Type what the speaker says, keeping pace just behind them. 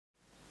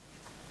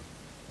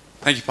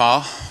Thank you,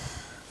 Paul.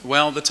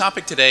 Well, the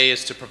topic today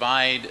is to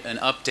provide an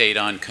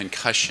update on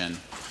concussion.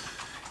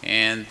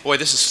 And boy,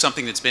 this is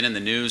something that's been in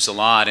the news a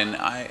lot, and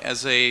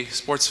as a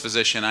sports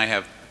physician, I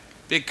have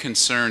big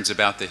concerns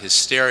about the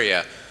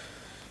hysteria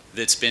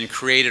that's been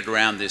created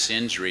around this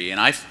injury,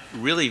 and I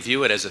really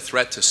view it as a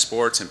threat to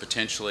sports and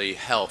potentially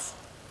health.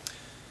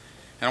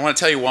 And I want to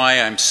tell you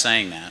why I'm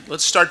saying that.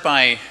 Let's start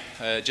by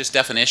just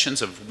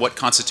definitions of what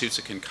constitutes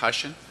a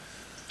concussion.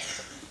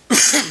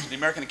 The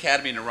American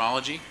Academy of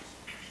Neurology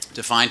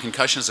defined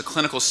concussion as a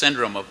clinical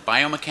syndrome of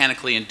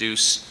biomechanically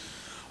induced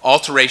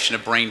alteration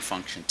of brain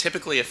function,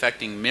 typically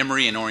affecting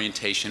memory and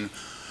orientation,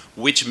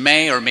 which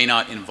may or may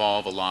not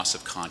involve a loss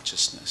of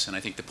consciousness. And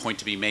I think the point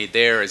to be made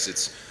there is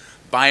it's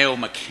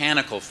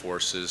biomechanical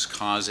forces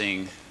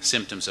causing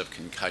symptoms of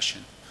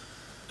concussion.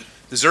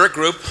 The Zurich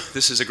group,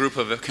 this is a group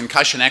of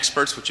concussion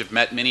experts which have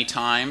met many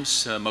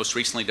times, most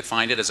recently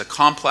defined it as a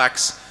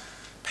complex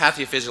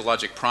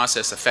pathophysiologic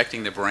process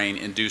affecting the brain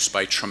induced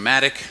by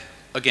traumatic,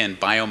 again,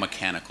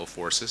 biomechanical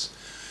forces.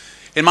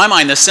 In my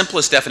mind, the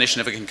simplest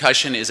definition of a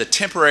concussion is a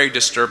temporary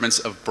disturbance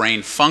of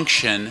brain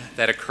function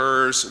that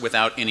occurs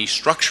without any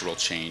structural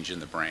change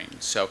in the brain.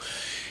 So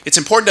it's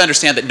important to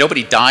understand that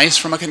nobody dies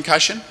from a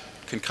concussion.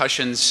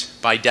 Concussions,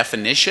 by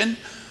definition,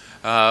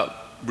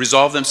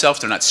 resolve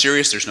themselves. They're not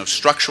serious. There's no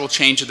structural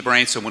change in the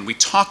brain. So when we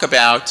talk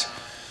about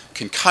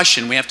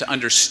concussion, we have to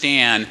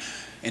understand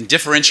and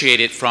differentiate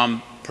it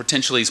from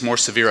potentially more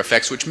severe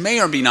effects, which may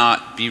or may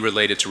not be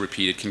related to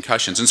repeated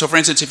concussions. And so, for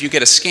instance, if you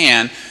get a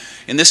scan,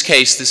 in this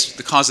case,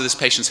 the cause of this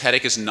patient's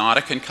headache is not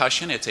a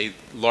concussion. It's a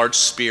large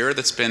spear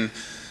that's been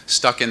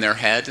stuck in their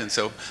head. And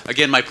so,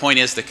 again, my point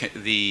is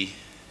the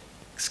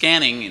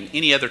scanning and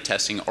any other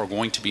testing are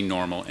going to be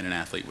normal in an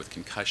athlete with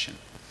concussion.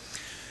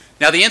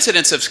 Now, the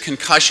incidence of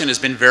concussion has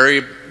been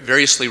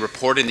variously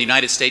reported. In the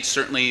United States,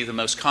 certainly the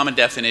most common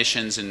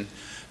definitions and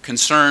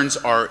concerns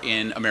are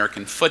in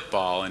American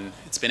football, and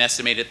it's been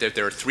estimated that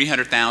there are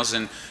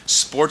 300,000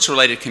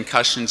 sports-related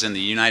concussions in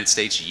the United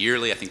States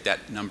yearly. I think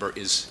that number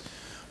is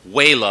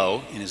way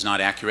low and is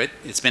not accurate.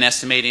 It's been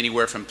estimated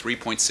anywhere from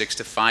 3.6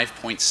 to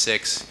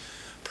 5.6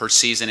 per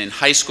season in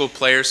high school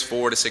players,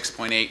 4 to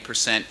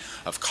 6.8%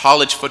 of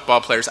college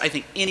football players. I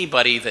think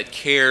anybody that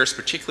cares,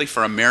 particularly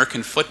for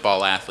American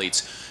football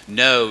athletes,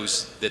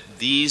 knows that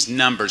these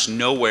numbers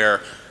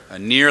nowhere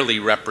nearly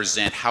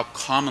represent how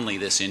commonly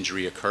this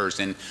injury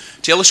occurs. And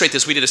to illustrate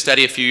this, we did a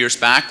study a few years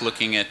back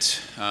looking at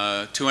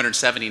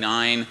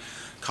 279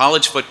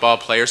 college football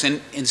players,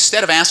 and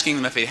instead of asking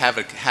them if they had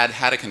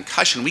a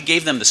concussion, we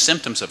gave them the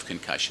symptoms of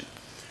concussion.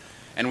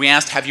 And we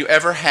asked, have you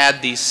ever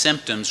had these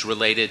symptoms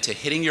related to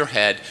hitting your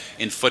head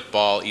in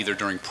football, either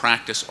during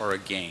practice or a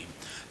game?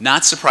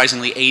 Not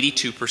surprisingly,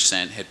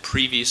 82% had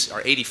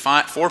or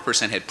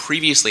 84% had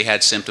previously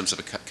had symptoms of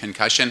a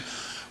concussion,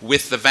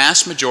 with the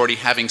vast majority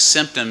having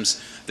symptoms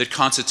that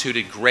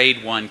constituted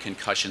grade 1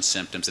 concussion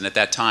symptoms. And at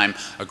that time,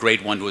 a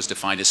grade 1 was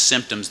defined as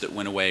symptoms that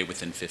went away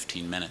within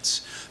 15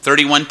 minutes.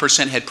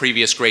 31% had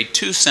previous grade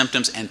 2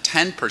 symptoms, and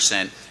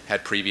 10%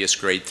 had previous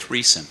grade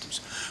 3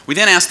 symptoms. We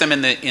then asked them,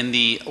 in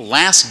the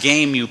last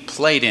game you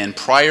played in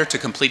prior to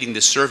completing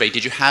this survey,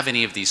 did you have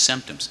any of these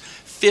symptoms?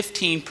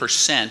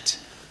 15%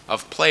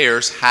 of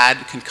players had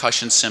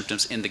concussion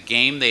symptoms in the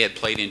game they had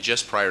played in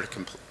just prior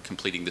to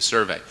completing the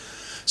survey.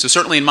 So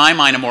certainly in my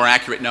mind, a more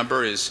accurate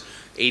number is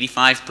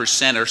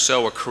 85% or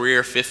so a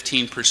career,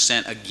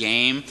 15% a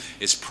game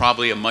is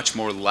probably a much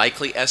more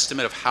likely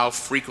estimate of how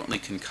frequently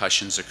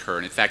concussions occur.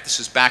 And in fact, this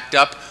is backed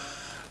up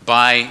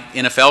by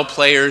NFL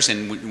players,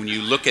 and when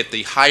you look at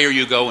the higher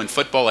you go in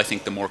football, I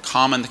think the more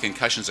common the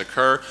concussions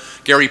occur.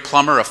 Gary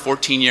Plummer, a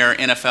 14-year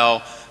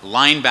NFL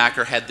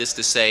linebacker, had this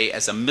to say: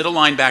 as a middle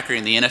linebacker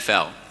in the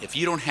NFL, if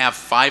you don't have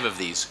 5 of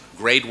these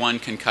grade 1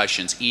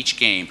 concussions each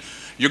game,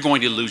 you're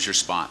going to lose your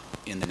spot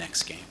in the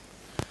next game.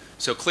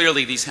 So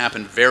clearly these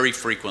happen very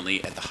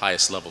frequently at the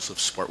highest levels of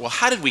sport. Well,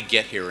 how did we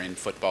get here in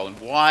football, and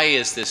why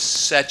is this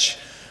such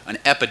an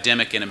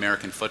epidemic in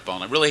American football?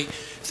 And I really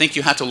think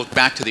you have to look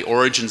back to the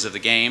origins of the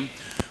game,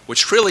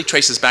 which really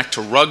traces back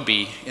to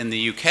rugby in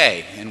the UK.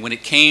 And when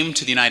it came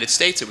to the United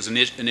States, it was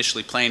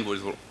initially played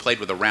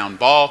with a round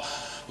ball,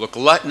 looked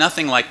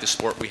nothing like the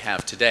sport we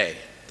have today.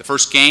 The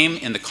first game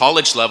in the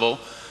college level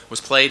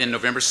was played in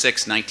November 6,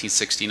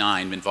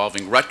 1969,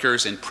 involving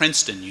Rutgers and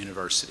Princeton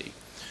University.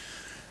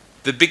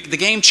 The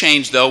game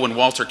changed, though, when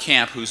Walter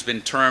Camp, who's been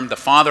termed the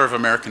father of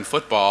American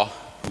football,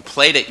 who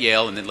played at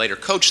Yale and then later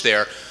coached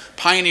there,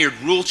 pioneered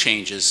rule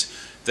changes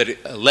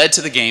that led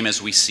to the game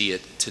as we see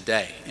it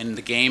today. And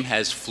the game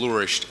has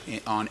flourished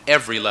on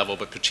every level,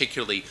 but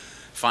particularly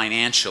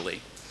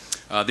financially.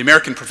 The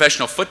American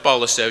Professional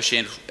Football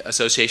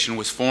Association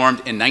was formed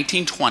in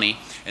 1920,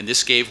 and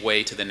this gave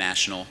way to the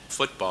National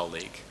Football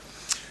League.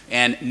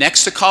 And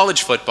next to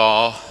college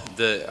football,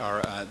 the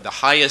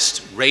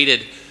highest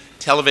rated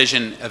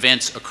television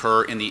events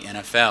occur in the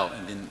NFL.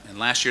 And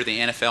last year, the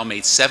NFL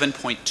made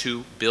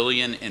 $7.2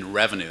 billion in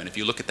revenue. And if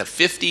you look at the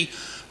 50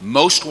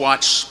 most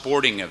watched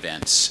sporting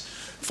events,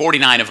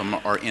 49 of them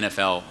are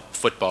NFL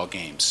football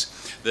games.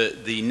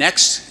 The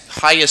next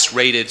highest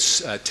rated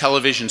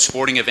television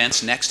sporting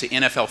events next to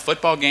NFL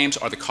football games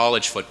are the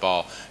college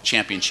football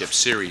championship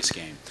series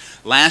game.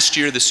 Last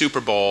year, the Super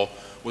Bowl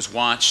was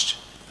watched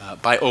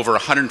by over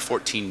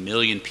 114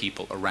 million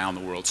people around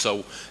the world.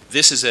 So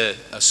this is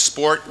a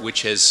sport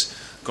which has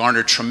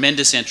garnered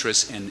tremendous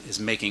interest and is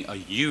making a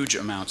huge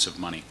amounts of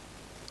money.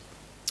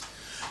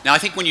 Now, I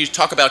think when you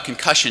talk about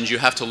concussions, you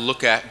have to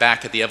look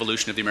back at the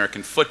evolution of the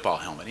American football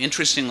helmet.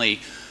 Interestingly,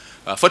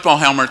 football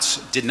helmets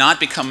did not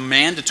become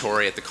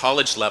mandatory at the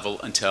college level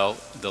until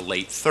the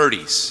late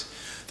 30s.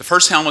 The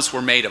first helmets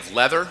were made of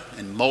leather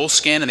and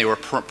moleskin, and they were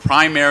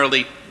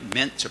primarily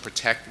meant to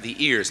protect the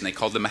ears, and they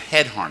called them a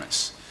head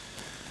harness.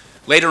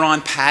 Later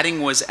on,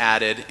 padding was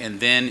added, and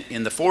then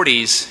in the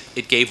 40s,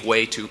 it gave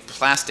way to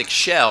plastic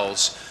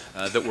shells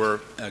that were,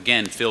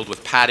 again, filled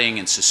with padding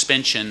and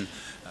suspension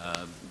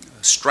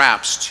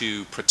straps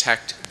to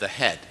protect the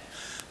head.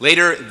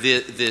 Later,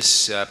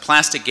 this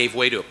plastic gave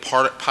way to a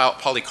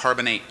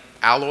polycarbonate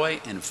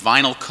alloy and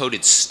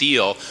vinyl-coated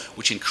steel,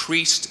 which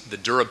increased the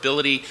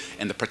durability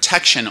and the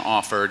protection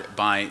offered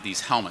by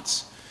these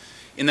helmets.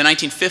 In the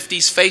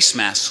 1950s, face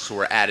masks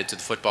were added to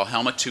the football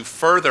helmet to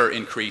further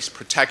increase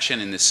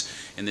protection in this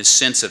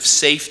sense of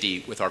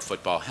safety with our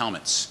football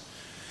helmets.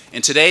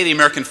 And today, the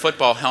American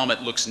football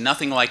helmet looks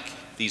nothing like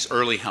these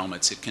early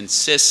helmets. It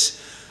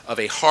consists of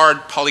a hard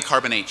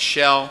polycarbonate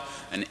shell,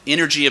 an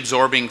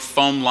energy-absorbing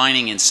foam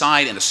lining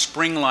inside, and a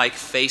spring-like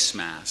face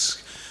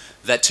mask.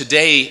 That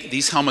today,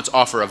 these helmets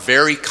offer a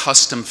very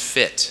custom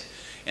fit,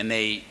 and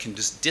they can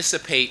just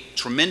dissipate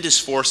tremendous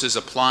forces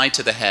applied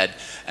to the head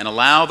and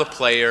allow the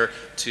player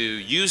to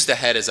use the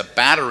head as a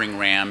battering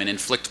ram and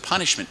inflict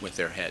punishment with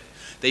their head.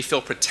 They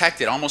feel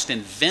protected, almost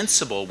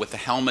invincible with the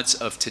helmets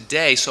of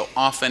today, so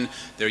often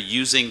they're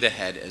using the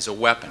head as a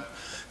weapon.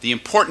 The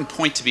important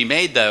point to be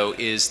made, though,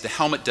 is the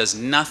helmet does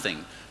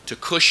nothing to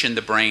cushion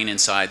the brain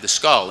inside the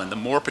skull. And the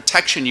more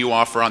protection you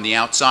offer on the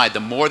outside, the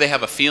more they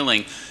have a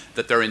feeling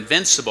that they're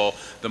invincible,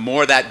 the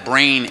more that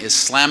brain is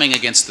slamming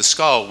against the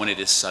skull when it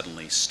is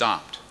suddenly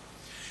stopped.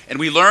 And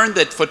we learned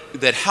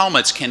that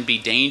helmets can be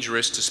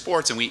dangerous to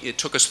sports, and it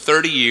took us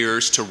 30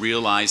 years to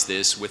realize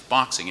this with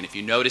boxing. And if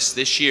you notice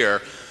this year,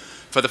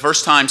 for the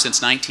first time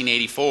since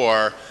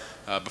 1984,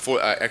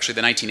 actually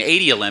the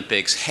 1980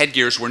 Olympics,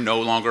 headgears were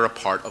no longer a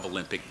part of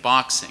Olympic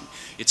boxing.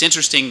 It's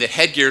interesting that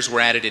headgears were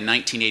added in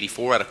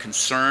 1984 out of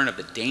concern of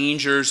the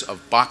dangers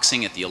of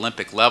boxing at the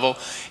Olympic level,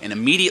 and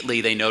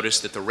immediately they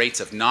noticed that the rates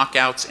of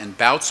knockouts and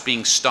bouts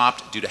being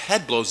stopped due to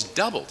head blows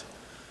doubled.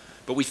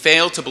 But we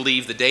failed to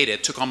believe the data.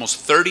 It took almost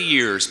 30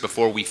 years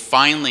before we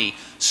finally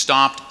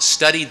stopped,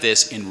 studied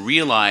this, and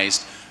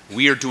realized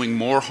we are doing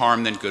more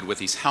harm than good with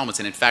these helmets.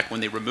 And in fact, when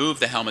they removed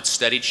the helmets,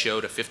 studies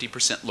showed a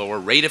 50% lower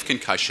rate of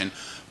concussion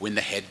when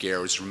the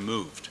headgear was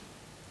removed.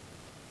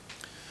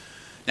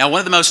 Now, one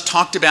of the most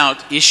talked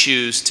about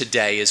issues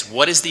today is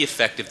what is the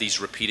effect of these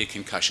repeated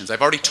concussions?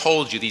 I've already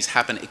told you these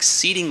happen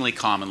exceedingly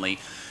commonly,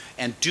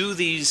 and do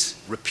these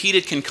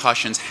repeated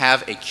concussions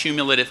have a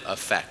cumulative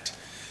effect?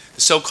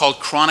 The so-called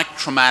chronic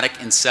traumatic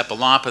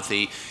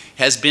encephalopathy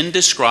has been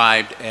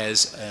described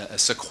as a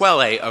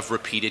sequelae of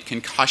repeated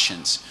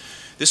concussions.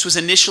 This was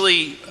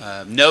initially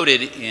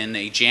noted in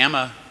a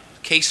JAMA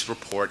case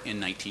report in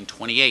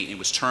 1928. It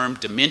was termed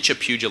dementia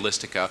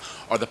pugilistica,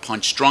 or the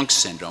punch-drunk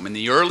syndrome. In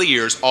the early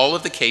years, all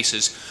of the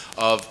cases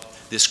of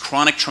this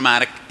chronic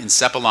traumatic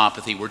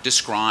encephalopathy were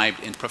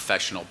described in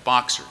professional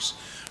boxers.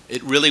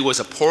 It really was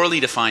a poorly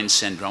defined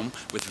syndrome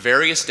with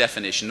various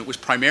definitions. It was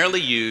primarily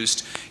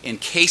used in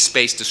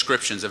case-based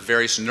descriptions of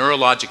various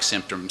neurologic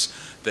symptoms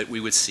that we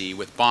would see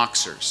with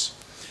boxers.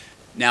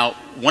 Now,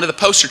 one of the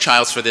poster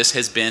childs for this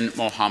has been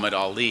Muhammad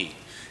Ali.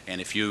 And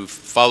if you've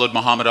followed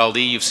Muhammad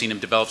Ali, you've seen him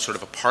develop sort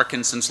of a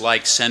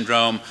Parkinson's-like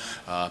syndrome,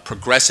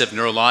 progressive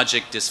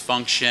neurologic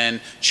dysfunction,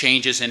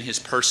 changes in his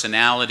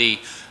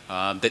personality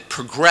that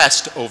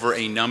progressed over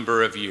a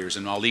number of years.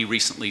 And Ali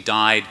recently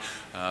died.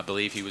 I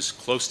believe he was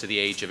close to the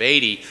age of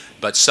 80,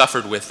 but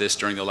suffered with this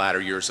during the latter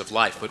years of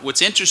life. But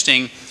what's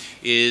interesting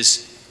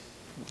is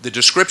the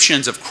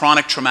descriptions of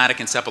chronic traumatic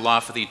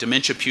encephalopathy,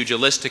 dementia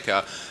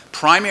pugilistica,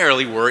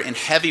 primarily were in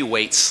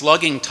heavyweight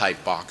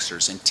slugging-type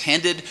boxers,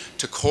 intended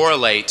to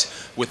correlate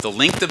with the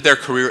length of their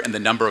career and the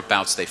number of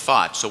bouts they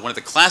fought. So one of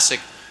the classic,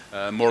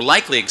 more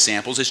likely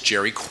examples is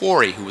Jerry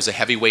Quarry, who was a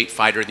heavyweight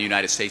fighter in the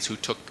United States who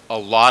took a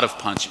lot of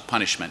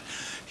punishment.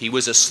 He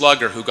was a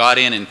slugger who got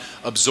in and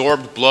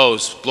absorbed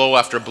blows, blow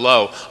after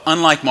blow,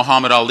 unlike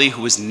Muhammad Ali,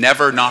 who was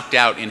never knocked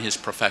out in his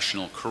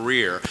professional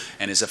career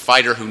and is a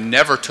fighter who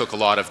never took a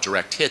lot of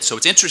direct hits. So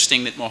it's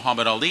interesting that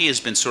Muhammad Ali has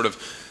been sort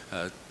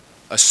of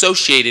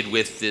associated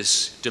with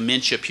this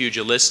dementia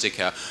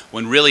pugilistica,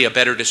 when really a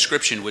better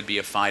description would be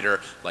a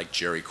fighter like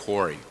Jerry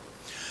Quarry.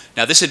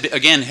 Now, this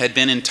again had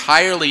been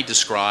entirely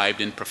described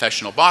in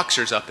professional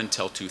boxers up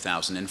until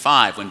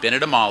 2005, when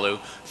Bennet Omalu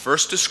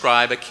first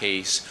described a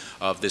case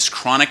of this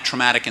chronic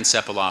traumatic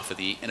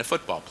encephalopathy in a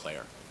football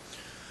player.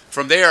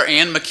 From there,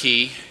 Ann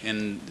McKee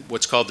in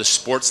what's called the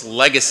Sports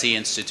Legacy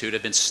Institute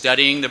have been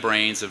studying the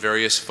brains of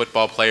various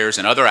football players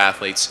and other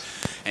athletes,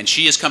 and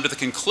she has come to the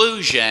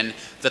conclusion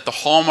that the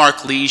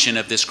hallmark lesion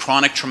of this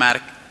chronic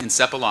traumatic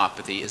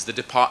encephalopathy is the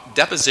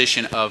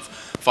deposition of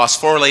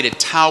phosphorylated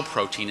tau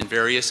protein in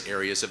various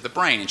areas of the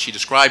brain. And she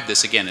described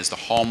this again as the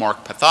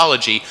hallmark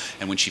pathology,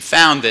 and when she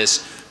found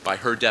this, by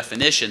her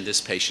definition,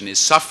 this patient is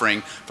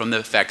suffering from the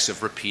effects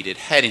of repeated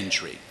head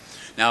injury.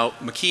 Now,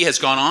 McKee has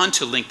gone on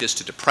to link this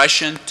to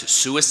depression, to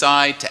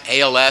suicide, to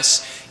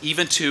ALS,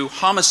 even to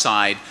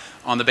homicide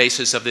on the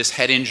basis of this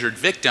head-injured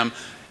victim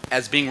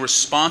as being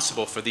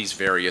responsible for these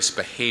various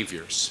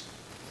behaviors.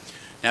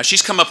 Now,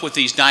 she's come up with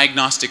these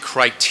diagnostic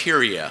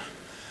criteria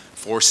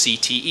for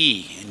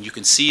CTE, and you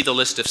can see the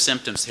list of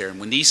symptoms here. And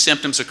when these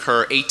symptoms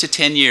occur 8 to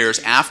 10 years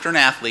after an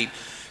athlete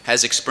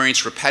has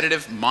experienced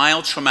repetitive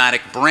mild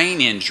traumatic brain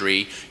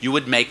injury, you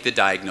would make the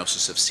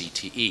diagnosis of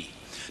CTE.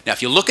 Now,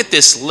 if you look at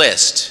this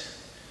list,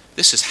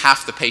 this is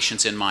half the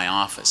patients in my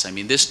office. I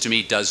mean, this to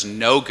me does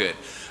no good.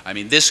 I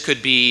mean, this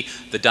could be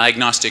the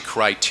diagnostic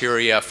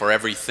criteria for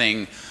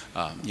everything,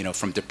 you know,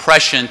 from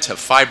depression to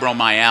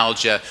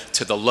fibromyalgia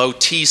to the low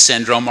T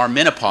syndrome or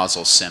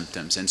menopausal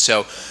symptoms. And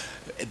so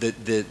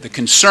the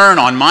concern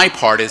on my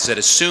part is that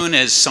as soon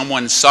as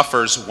someone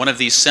suffers one of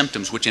these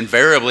symptoms, which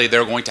invariably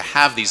they're going to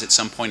have these at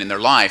some point in their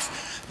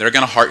life, they're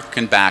going to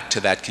harken back to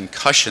that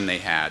concussion they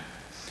had,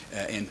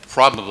 and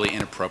probably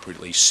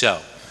inappropriately so.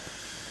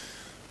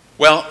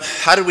 Well,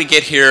 how did we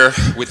get here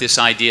with this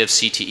idea of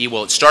CTE?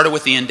 Well, it started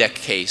with the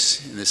index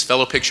case, and this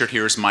fellow pictured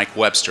here is Mike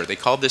Webster. They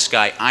called this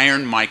guy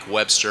Iron Mike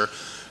Webster,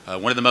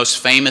 one of the most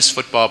famous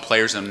football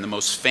players and the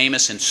most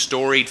famous and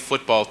storied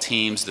football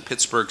teams, the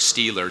Pittsburgh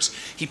Steelers.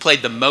 He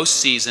played the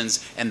most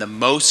seasons and the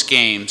most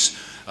games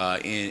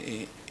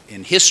in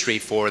history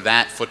for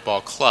that football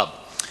club.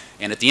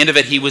 And at the end of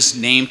it, he was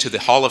named to the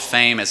Hall of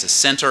Fame as a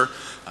center,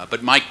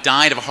 but Mike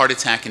died of a heart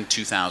attack in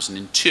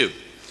 2002.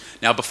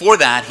 Now, before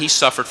that, he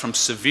suffered from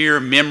severe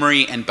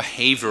memory and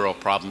behavioral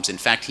problems. In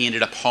fact, he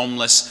ended up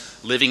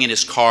homeless, living in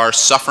his car,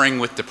 suffering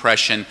with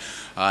depression,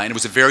 and it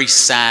was a very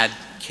sad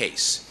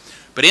case.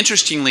 But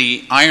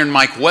interestingly, Iron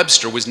Mike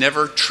Webster was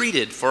never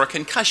treated for a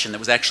concussion that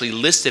was actually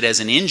listed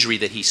as an injury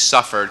that he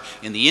suffered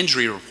in the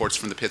injury reports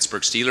from the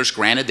Pittsburgh Steelers.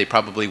 Granted, they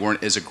probably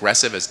weren't as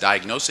aggressive as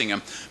diagnosing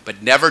him,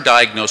 but never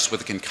diagnosed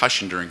with a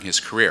concussion during his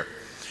career.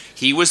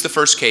 He was the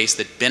first case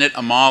that Bennett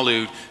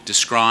Amalu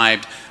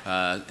described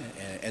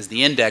as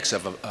the index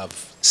of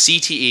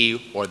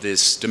CTE, or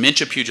this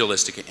dementia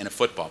pugilistica, in a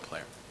football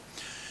player.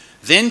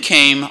 Then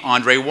came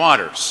Andre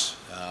Waters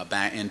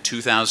back in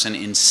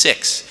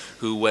 2006,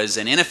 who was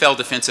an NFL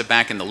defensive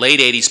back in the late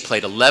 80s,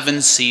 played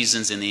 11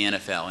 seasons in the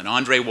NFL. And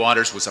Andre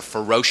Waters was a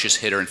ferocious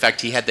hitter. In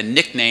fact, he had the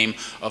nickname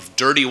of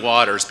Dirty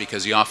Waters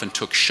because he often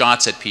took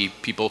shots at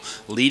people,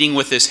 leading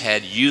with his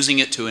head, using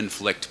it to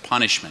inflict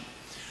punishment.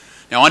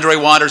 Now, Andre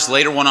Waters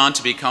later went on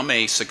to become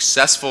a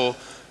successful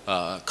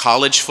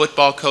college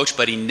football coach,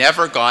 but he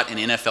never got an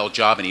NFL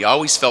job, and he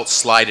always felt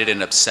slighted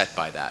and upset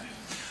by that.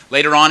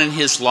 Later on in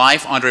his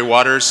life, Andre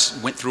Waters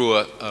went through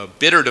a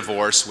bitter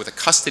divorce with a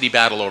custody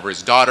battle over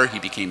his daughter. He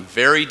became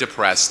very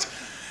depressed,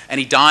 and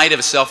he died of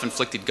a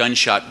self-inflicted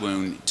gunshot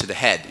wound to the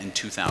head in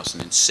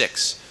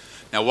 2006.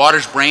 Now,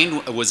 Waters'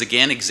 brain was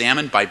again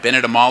examined by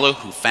Bennett Amalu,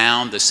 who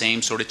found the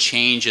same sort of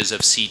changes of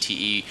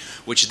CTE,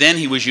 which then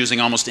he was using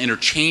almost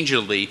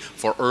interchangeably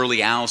for early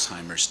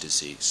Alzheimer's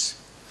disease.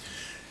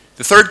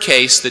 The third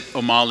case that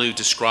Amalu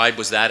described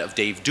was that of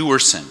Dave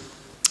Duerson,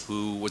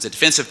 who was a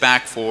defensive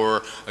back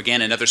for,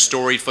 again, another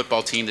storied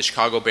football team, the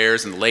Chicago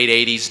Bears, in the late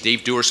 80s. Dave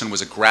Duerson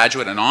was a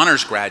graduate, an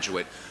honors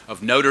graduate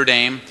of Notre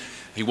Dame.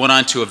 He went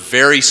on to a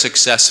very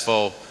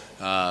successful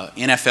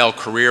NFL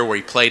career where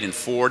he played in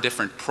 4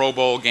 different Pro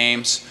Bowl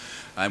games.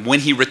 When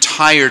he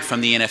retired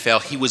from the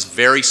NFL, he was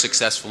very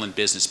successful in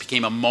business,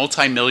 became a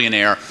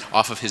multimillionaire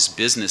off of his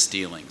business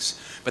dealings.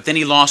 But then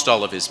he lost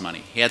all of his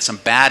money. He had some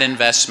bad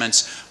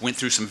investments, went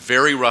through some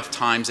very rough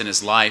times in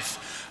his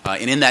life,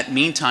 and in that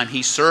meantime,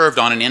 he served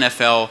on an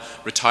NFL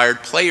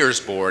retired players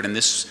board, and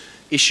this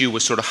issue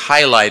was sort of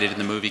highlighted in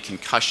the movie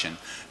Concussion.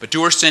 But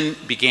Duerson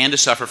began to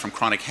suffer from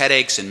chronic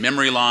headaches and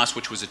memory loss,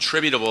 which was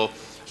attributable,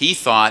 he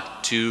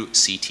thought, to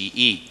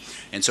CTE.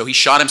 And so he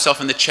shot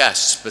himself in the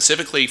chest,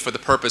 specifically for the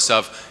purpose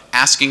of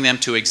asking them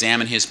to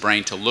examine his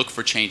brain to look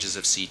for changes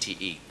of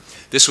CTE.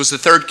 This was the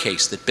third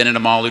case that Bennett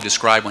Amalu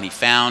described when he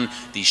found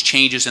these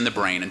changes in the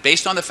brain. And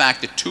based on the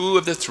fact that 2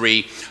 of the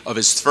 3 of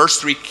his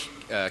first 3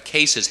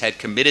 cases had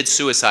committed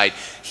suicide,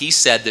 he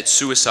said that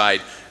suicide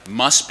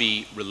must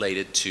be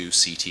related to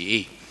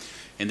CTE.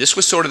 And this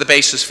was sort of the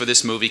basis for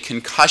this movie,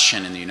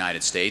 Concussion, in the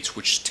United States,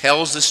 which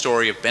tells the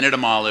story of Bennett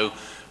Amalu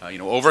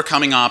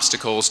overcoming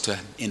obstacles to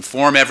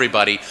inform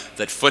everybody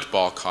that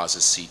football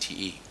causes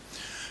CTE.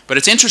 But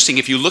it's interesting,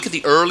 if you look at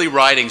the early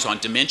writings on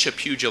dementia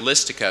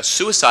pugilistica,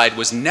 suicide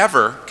was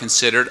never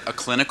considered a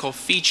clinical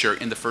feature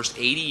in the first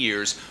 80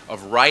 years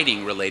of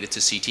writing related to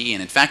CTE.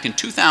 And in fact, in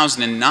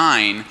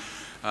 2009,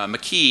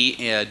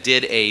 McKee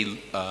did a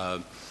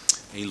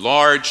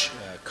large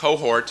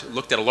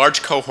looked at a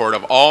large cohort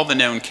of all the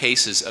known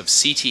cases of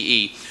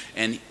CTE,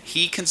 and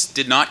he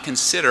did not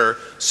consider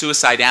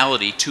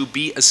suicidality to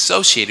be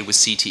associated with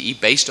CTE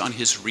based on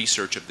his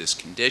research of this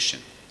condition.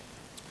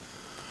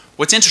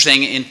 What's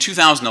interesting, in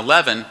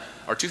 2011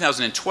 or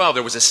 2012,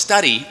 there was a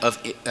study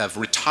of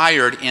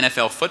retired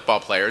NFL football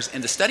players,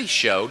 and the study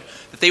showed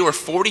that they were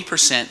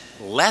 40%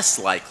 less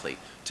likely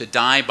to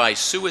die by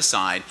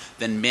suicide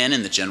than men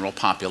in the general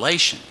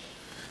population.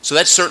 So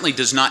that certainly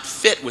does not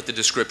fit with the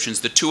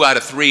descriptions, the 2 out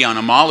of 3 on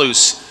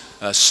Amalu's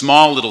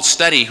small little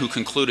study who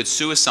concluded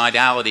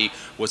suicidality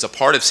was a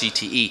part of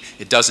CTE.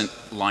 It doesn't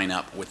line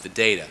up with the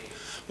data.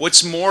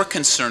 What's more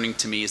concerning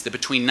to me is that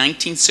between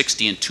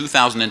 1960 and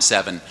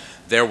 2007,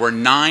 there were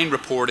 9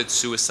 reported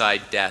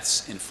suicide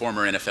deaths in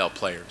former NFL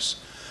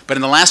players. But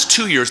in the last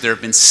 2 years, there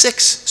have been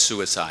 6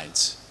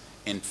 suicides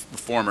in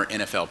former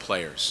NFL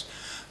players.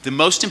 The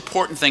most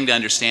important thing to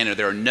understand is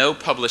there are no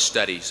published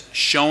studies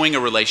showing a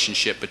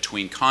relationship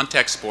between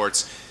contact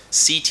sports,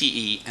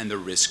 CTE, and the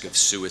risk of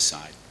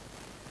suicide.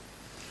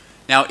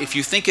 Now, if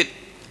you think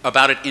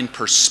about it in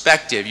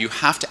perspective, you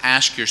have to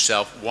ask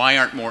yourself, why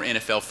aren't more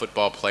NFL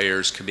football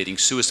players committing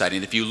suicide?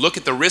 And if you look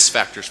at the risk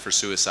factors for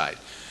suicide,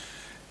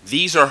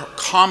 these are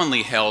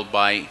commonly held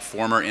by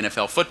former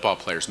NFL football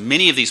players.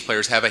 Many of these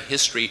players have a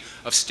history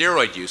of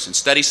steroid use, and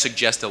studies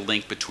suggest a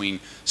link between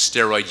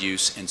steroid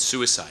use and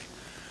suicide.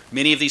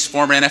 Many of these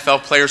former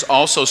NFL players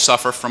also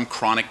suffer from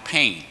chronic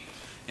pain.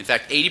 In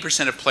fact,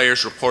 80% of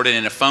players reported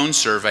in a phone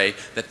survey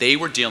that they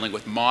were dealing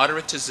with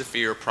moderate to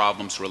severe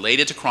problems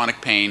related to chronic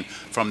pain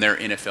from their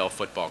NFL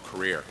football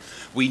career.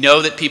 We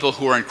know that people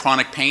who are in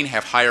chronic pain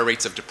have higher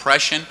rates of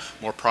depression,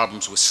 more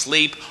problems with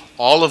sleep,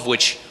 all of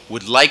which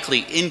would likely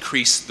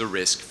increase the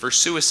risk for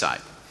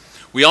suicide.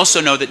 We also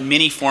know that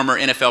many former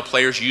NFL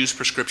players use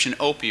prescription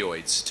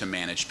opioids to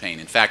manage pain.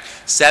 In fact,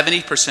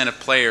 70% of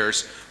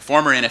players,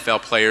 former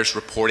NFL players,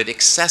 reported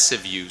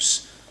excessive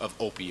use of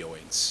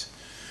opioids.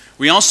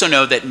 We also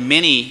know that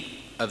many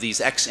of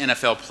these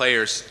ex-NFL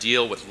players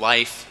deal with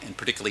life and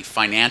particularly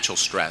financial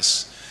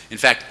stress. In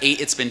fact,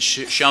 it's been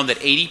shown that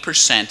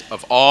 80%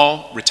 of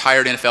all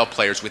retired NFL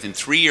players within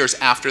 3 years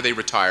after they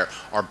retire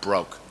are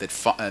broke,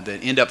 that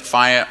end up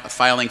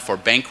filing for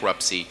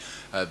bankruptcy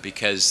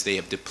because they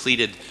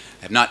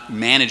have not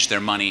managed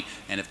their money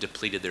and have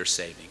depleted their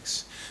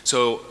savings.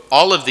 So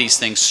all of these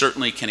things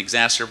certainly can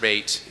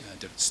exacerbate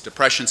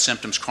depression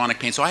symptoms, chronic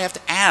pain. So I have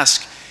to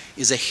ask,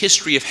 is a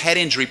history of head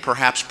injury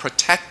perhaps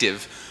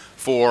protective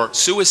for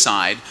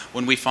suicide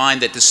when we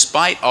find that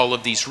despite all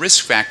of these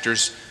risk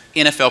factors,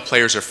 NFL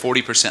players are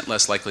 40%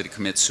 less likely to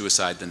commit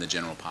suicide than the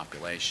general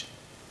population?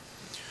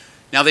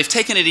 Now, they've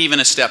taken it even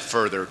a step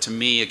further, to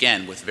me,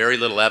 again, with very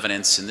little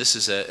evidence, and this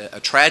is a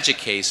tragic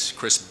case,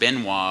 Chris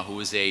Benoit, who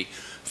is a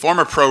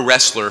former pro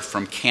wrestler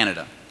from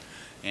Canada.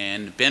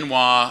 And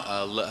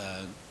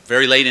Benoit,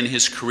 very late in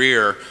his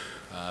career,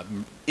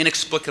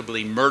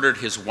 inexplicably murdered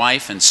his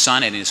wife and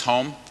son in his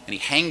home, and he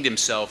hanged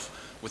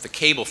himself with a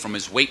cable from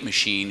his weight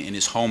machine in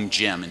his home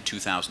gym in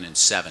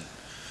 2007.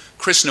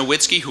 Chris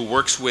Nowitzki, who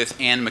works with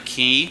Anne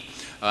McKee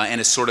and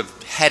has sort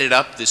of headed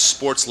up this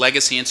Sports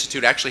Legacy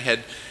Institute, actually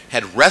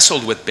had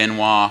wrestled with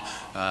Benoit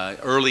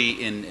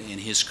early in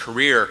his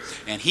career,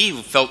 and he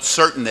felt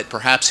certain that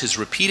perhaps his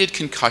repeated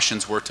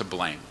concussions were to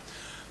blame.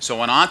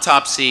 So on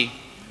autopsy,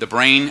 the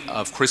brain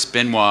of Chris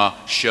Benoit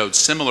showed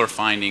similar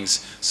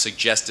findings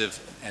suggestive,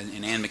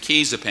 in Anne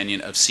McKee's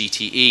opinion, of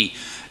CTE.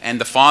 And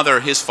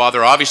his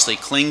father obviously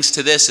clings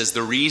to this as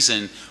the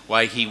reason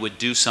why he would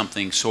do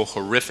something so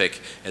horrific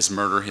as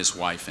murder his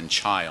wife and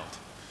child.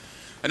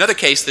 Another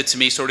case that to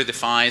me sort of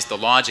defies the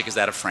logic is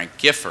that of Frank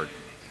Gifford.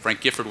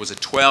 Frank Gifford was a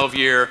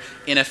 12-year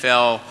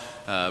NFL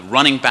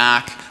running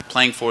back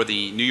playing for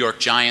the New York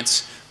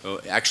Giants,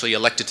 actually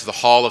elected to the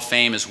Hall of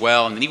Fame as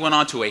well, and then he went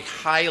on to a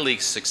highly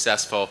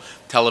successful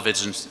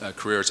television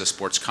career as a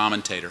sports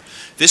commentator.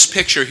 This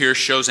picture here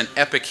shows an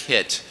epic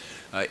hit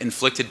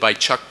inflicted by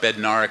Chuck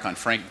Bednarik on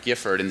Frank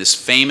Gifford in this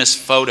famous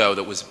photo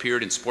that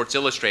appeared in Sports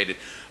Illustrated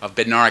of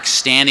Bednarik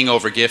standing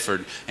over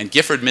Gifford, and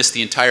Gifford missed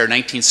the entire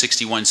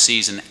 1961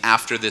 season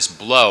after this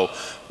blow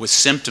with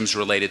symptoms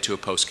related to a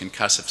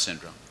post-concussive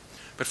syndrome.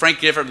 But Frank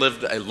Gifford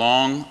lived a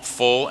long,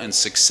 full, and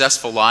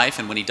successful life,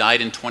 and when he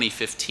died in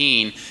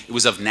 2015, it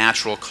was of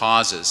natural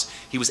causes.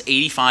 He was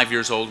 85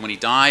 years old when he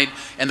died,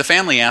 and the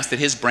family asked that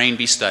his brain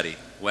be studied.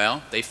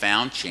 Well, they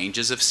found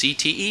changes of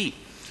CTE.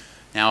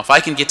 Now, if I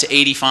can get to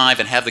 85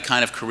 and have the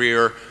kind of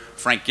career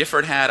Frank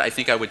Gifford had, I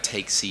think I would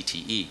take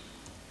CTE.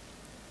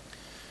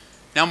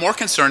 Now, more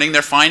concerning,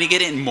 they're finding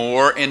it in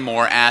more and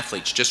more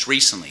athletes. Just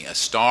recently, a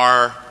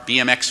star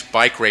BMX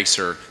bike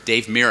racer,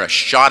 Dave Mira,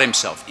 shot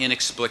himself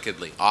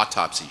inexplicably.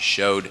 Autopsy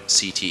showed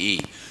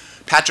CTE.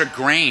 Patrick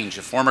Grange,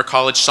 a former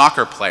college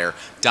soccer player,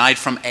 died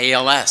from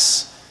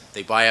ALS.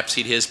 They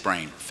biopsied his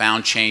brain,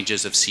 found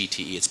changes of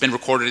CTE. It's been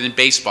recorded in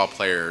baseball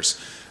players,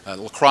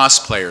 lacrosse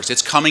players.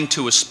 It's coming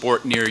to a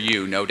sport near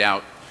you, no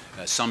doubt,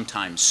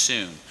 sometime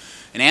soon.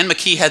 And Anne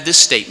McKee had this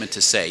statement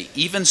to say,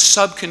 even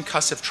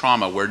subconcussive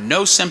trauma where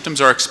no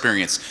symptoms are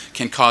experienced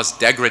can cause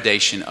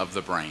degradation of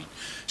the brain.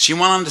 She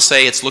went on to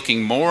say it's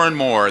looking more and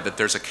more that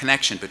there's a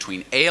connection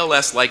between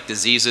ALS-like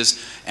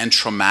diseases and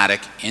traumatic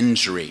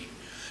injury.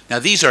 Now,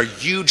 these are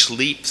huge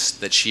leaps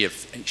that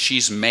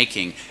she's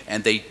making,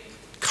 and they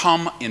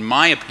come, in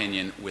my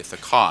opinion, with a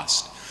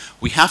cost.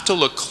 We have to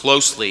look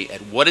closely at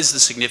what is the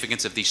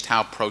significance of these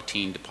tau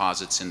protein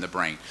deposits in the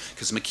brain,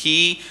 because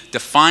McKee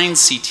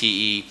defines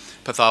CTE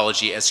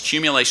pathology as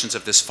accumulations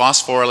of this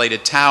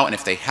phosphorylated tau, and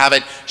if they have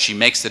it, she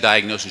makes the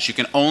diagnosis. You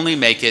can only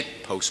make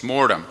it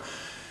post-mortem.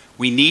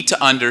 We need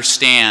to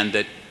understand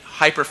that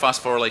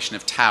hyperphosphorylation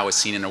of tau is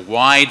seen in a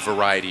wide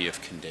variety of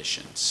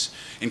conditions,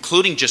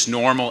 including just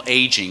normal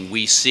aging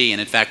we see. And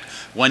in fact,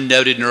 one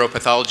noted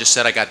neuropathologist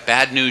said, "I got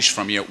bad news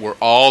from you. We're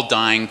all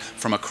dying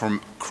from a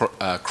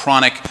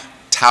chronic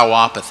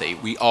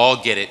tauopathy. We all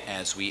get it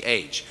as we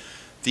age."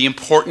 The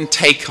important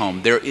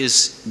take-home, there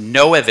is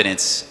no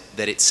evidence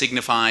that it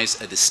signifies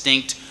a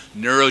distinct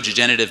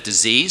neurodegenerative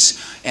disease,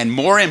 and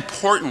more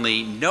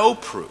importantly, no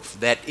proof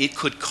that it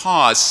could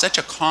cause such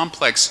a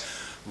complex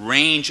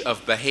range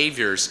of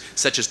behaviors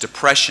such as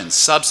depression,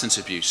 substance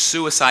abuse,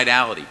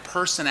 suicidality,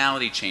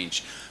 personality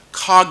change,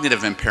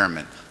 cognitive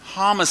impairment,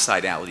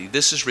 homicidality.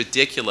 This is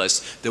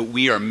ridiculous that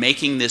we are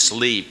making this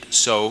leap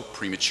so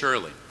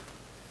prematurely.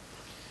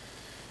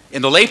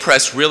 And the lay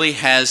press really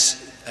has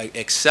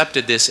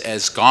accepted this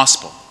as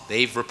gospel.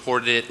 They've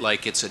reported it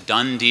like it's a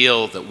done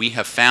deal that we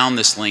have found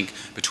this link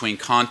between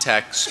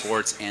contact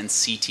sports and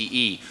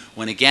CTE,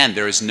 when again,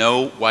 there is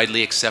no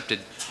widely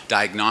accepted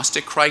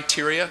diagnostic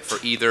criteria for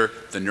either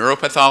the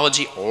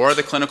neuropathology or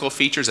the clinical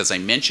features, as I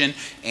mentioned,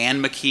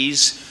 and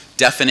McKee's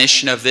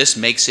definition of this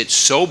makes it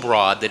so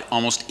broad that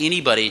almost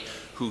anybody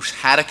who's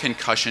had a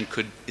concussion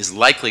is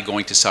likely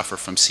going to suffer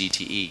from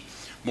CTE.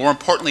 More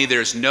importantly,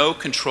 there is no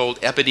controlled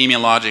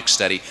epidemiologic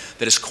study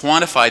that has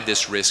quantified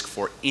this risk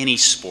for any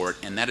sport,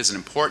 and that is an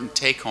important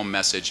take-home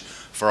message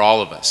for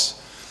all of us.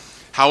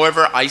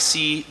 However, I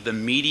see the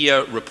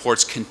media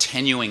reports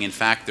continuing. In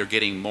fact, they're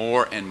getting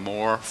more and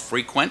more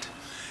frequent,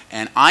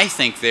 and I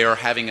think they are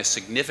having a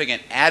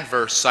significant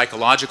adverse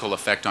psychological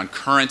effect on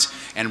current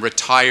and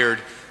retired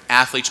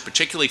athletes,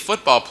 particularly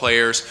football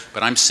players,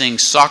 but I'm seeing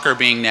soccer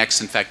being next.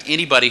 In fact,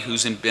 anybody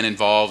who's been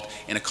involved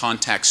in a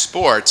contact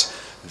sport,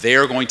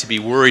 they're going to be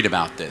worried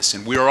about this.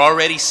 And we're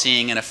already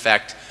seeing an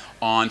effect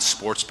on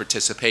sports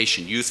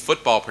participation. Youth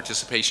football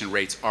participation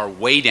rates are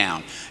way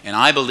down. And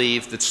I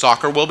believe that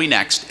soccer will be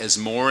next as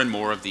more and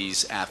more of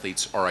these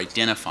athletes are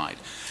identified.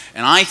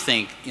 And I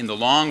think in the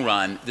long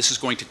run, this is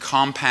going to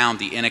compound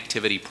the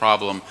inactivity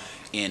problem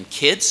in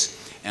kids.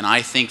 And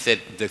I think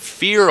that the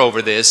fear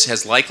over this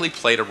has likely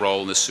played a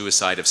role in the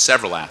suicide of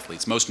several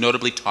athletes, most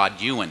notably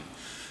Todd Ewan.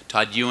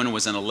 Todd Ewan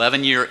was an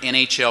 11-year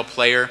NHL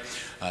player.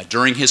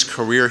 During his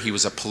career, he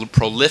was a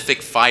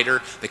prolific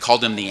fighter. They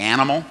called him the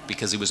Animal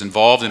because he was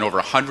involved in over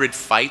 100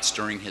 fights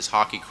during his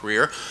hockey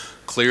career.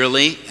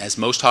 Clearly, as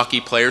most hockey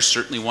players,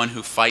 certainly one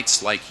who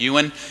fights like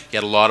Ewan, he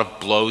had a lot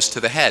of blows to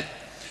the head.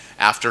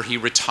 After he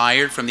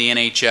retired from the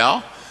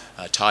NHL,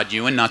 Todd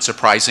Ewan, not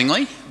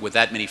surprisingly, with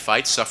that many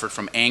fights, suffered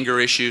from anger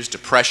issues,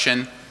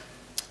 depression,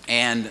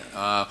 and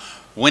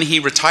when he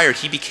retired,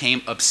 he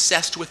became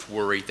obsessed with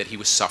worry that he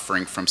was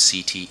suffering from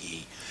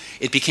CTE.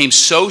 It became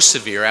so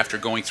severe after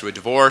going through a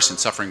divorce and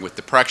suffering with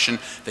depression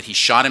that he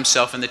shot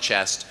himself in the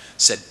chest,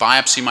 said,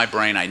 "Biopsy my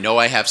brain, I know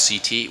I have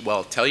CTE."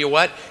 Well, tell you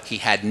what, he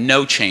had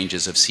no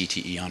changes of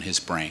CTE on his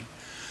brain.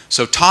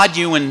 So Todd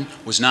Ewan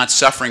was not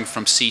suffering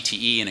from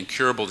CTE, an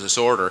incurable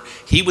disorder.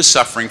 He was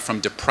suffering from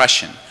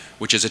depression,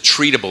 which is a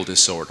treatable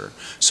disorder.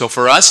 So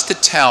for us to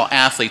tell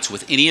athletes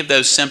with any of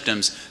those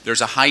symptoms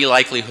there's a high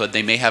likelihood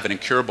they may have an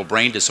incurable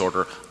brain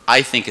disorder,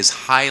 I think is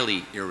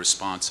highly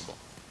irresponsible.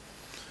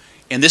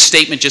 And this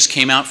statement just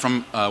came out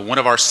from one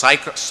of our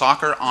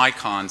soccer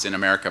icons in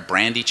America,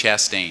 Brandi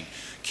Chastain.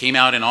 Came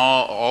out in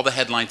all the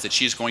headlines that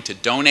she's going to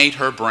donate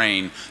her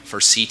brain for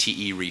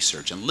CTE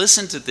research. And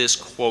listen to this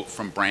quote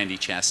from Brandi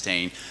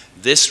Chastain.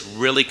 This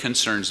really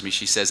concerns me.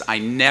 She says, "I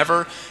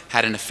never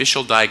had an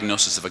official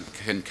diagnosis of a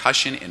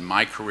concussion in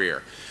my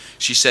career."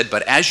 She said,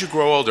 "But as you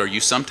grow older, you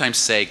sometimes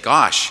say,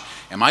 gosh,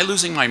 am I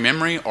losing my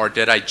memory, or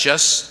did I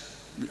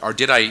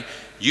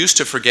used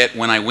to forget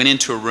when I went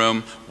into a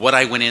room what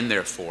I went in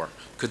there for?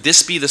 Could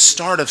this be the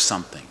start of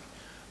something?"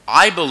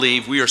 I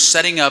believe we are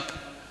setting up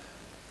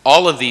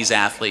all of these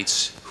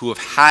athletes who have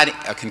had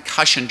a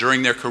concussion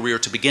during their career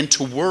to begin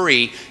to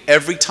worry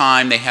every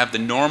time they have the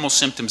normal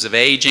symptoms of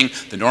aging,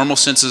 the normal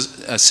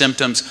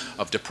symptoms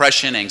of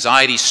depression,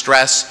 anxiety,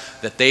 stress,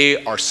 that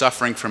they are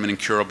suffering from an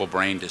incurable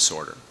brain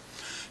disorder.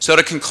 So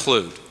to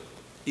conclude,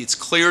 it's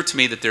clear to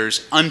me that there's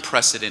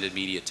unprecedented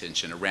media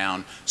attention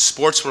around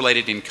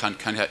sports-related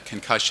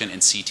concussion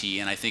and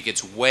CTE, and I think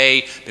it's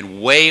been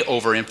way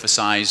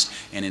overemphasized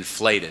and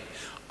inflated.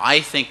 I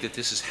think that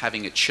this is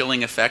having a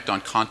chilling effect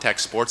on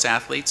contact sports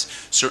athletes.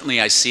 Certainly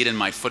I see it in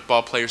my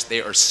football players. They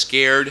are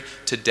scared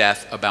to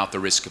death about the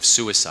risk of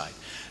suicide.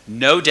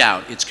 No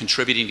doubt it's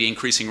contributing to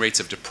increasing rates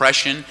of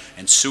depression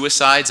and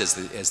suicides,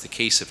 as the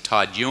case of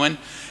Todd Ewan.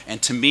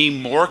 And to me,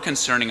 more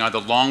concerning are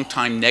the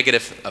long-time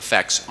negative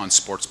effects on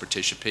sports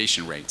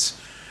participation rates.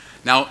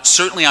 Now,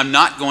 certainly I'm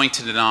not going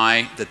to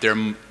deny that there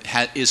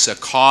is a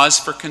cause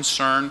for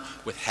concern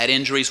with head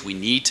injuries. We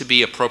need to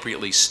be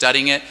appropriately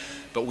studying it,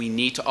 but we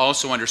need to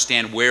also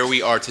understand where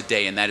we are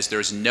today, and that is there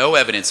is no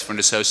evidence for an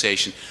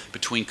association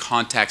between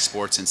contact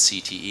sports and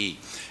CTE.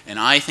 And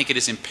I think it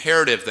is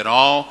imperative that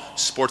all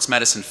sports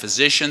medicine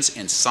physicians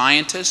and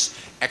scientists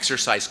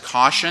exercise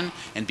caution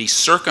and be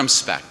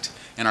circumspect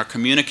in our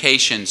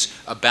communications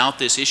about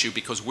this issue,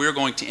 because we're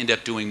going to end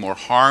up doing more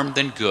harm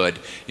than good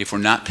if we're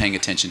not paying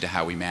attention to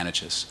how we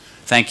manage this.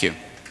 Thank you.